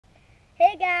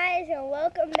Hey guys, and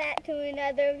welcome back to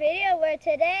another video where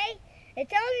today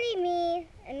it's only me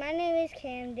and my name is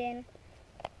Camden.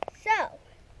 So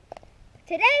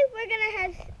today we're gonna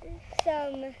have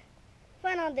some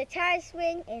fun on the tire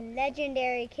swing in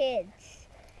Legendary Kids.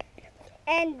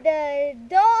 And the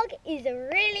dog is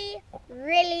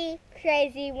really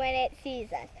crazy when it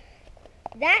sees us.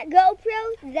 That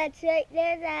GoPro that's right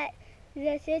there, that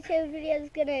this YouTube video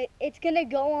is gonna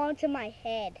go onto my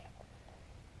head.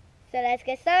 So let's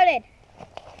get started.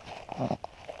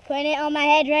 Putting it on my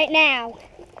head right now.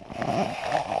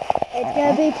 It's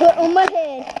gonna be put on my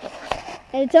head.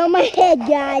 And it's on my head,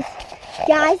 guys.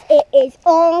 Guys, it is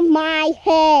on my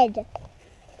head.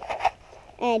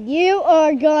 And you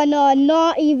are gonna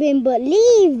not even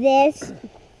believe this.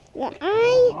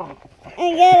 I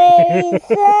am gonna be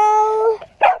so...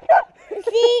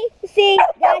 See,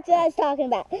 that's what I was talking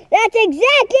about. That's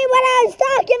exactly what I was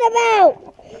talking about.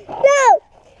 No!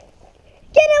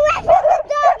 Get away from the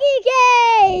doggy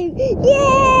game!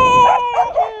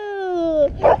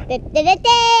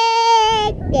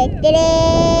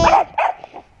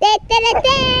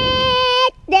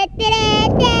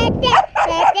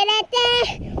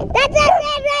 That's a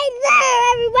red right there,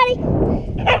 everybody!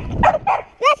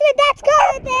 That's what that's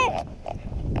called there!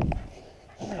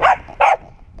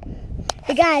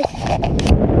 Hey guys.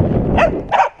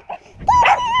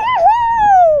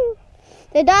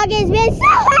 The dog has been so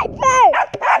hyper!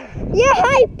 You're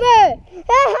hyper!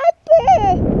 You're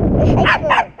hyper! You're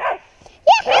hyper!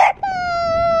 You're hyper!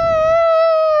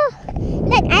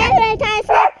 Look, I have a tire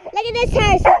swing. Look at this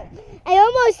tire swing.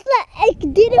 I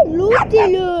did a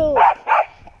loop-de-loop.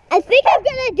 I think I'm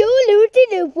gonna do a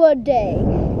loop-de-loop one day,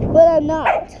 but I'm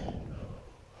not.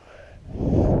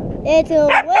 It's a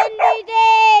windy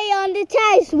day on the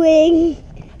tire swing.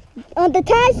 On the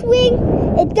tire swing,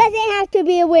 it doesn't have to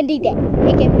be a windy day.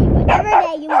 It can be whatever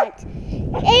day you want.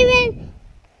 Even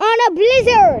on a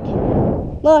blizzard.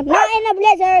 Well, not in a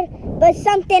blizzard, but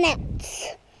something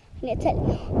else. I'm going to tell you.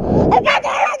 I'm going to do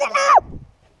a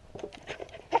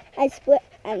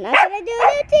loop-de-loop. I'm not going to do a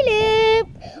loop-de-loop.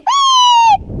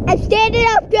 I'm standing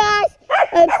up, guys.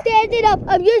 I'm standing up.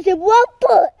 I'm using one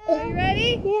foot. Are you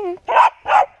ready? Yeah.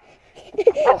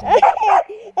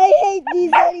 I hate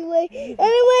these anyway. I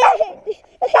hate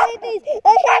these.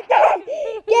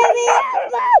 Get me up,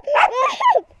 Mom!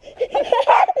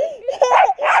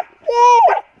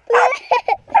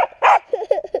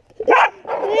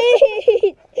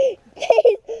 Please,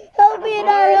 help me,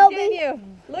 Anar, help me.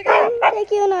 Look at it. Thank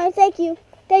you, Anar, thank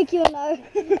you, Anar.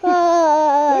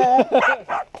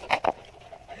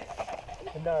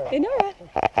 Inara.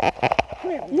 Come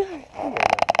here. Inara.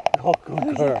 Oh,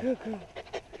 good girl.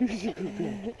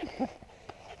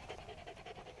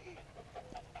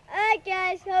 Alright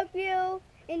guys, hope you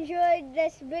enjoyed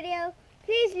this video.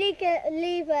 Please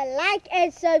leave a like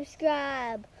and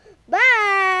subscribe.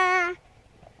 Bye!